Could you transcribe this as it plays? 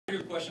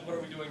question, what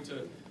are we doing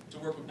to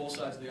work with both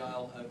sides of the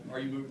aisle? Are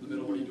you moving to the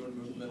middle? What are you doing to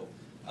move to the middle?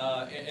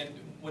 And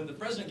when the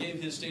President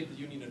gave his State of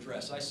the Union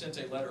address, I sent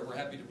a letter, we're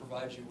happy to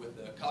provide you with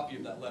a copy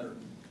of that letter,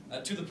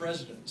 to the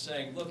President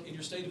saying, look, in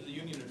your State of the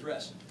Union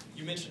address,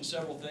 you mentioned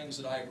several things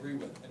that I agree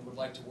with and would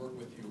like to work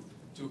with you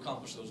to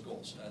accomplish those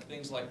goals.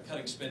 Things like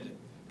cutting spending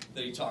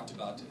that he talked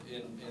about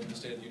in the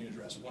State of the Union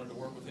address. Wanted to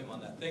work with him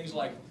on that. Things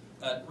like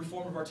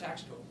reform of our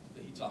tax code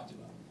that he talked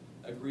about.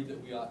 Agreed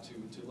that we ought to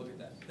look at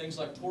that. Things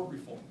like tort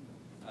reform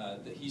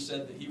that he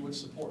said that he would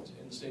support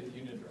in the State of the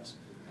Union address.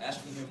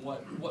 Asking him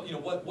what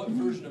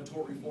version of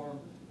tort reform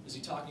is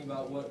he talking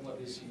about? What would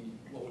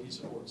he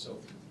support? So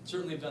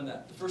certainly have done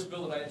that. The first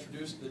bill that I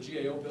introduced, the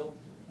GAO bill,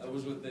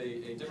 was with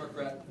a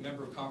Democrat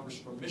member of Congress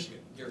from Michigan,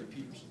 Gary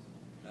Peters.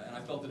 And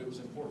I felt that it was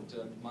important.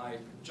 My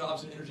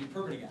Jobs and Energy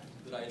Permitting Act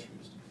that I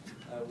introduced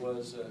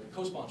was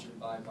co-sponsored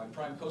by my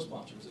prime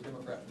co-sponsor, was a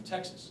Democrat from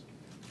Texas.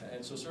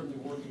 And so certainly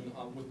working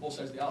with both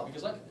sides of the aisle.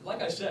 Because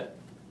like I said,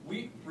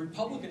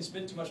 Republicans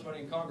spend too much money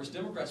in Congress,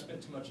 Democrats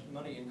spend too much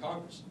money in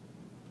Congress.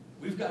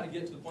 We've got to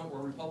get to the point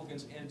where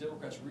Republicans and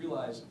Democrats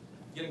realize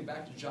getting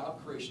back to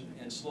job creation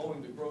and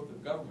slowing the growth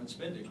of government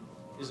spending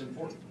is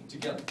important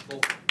together,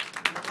 both.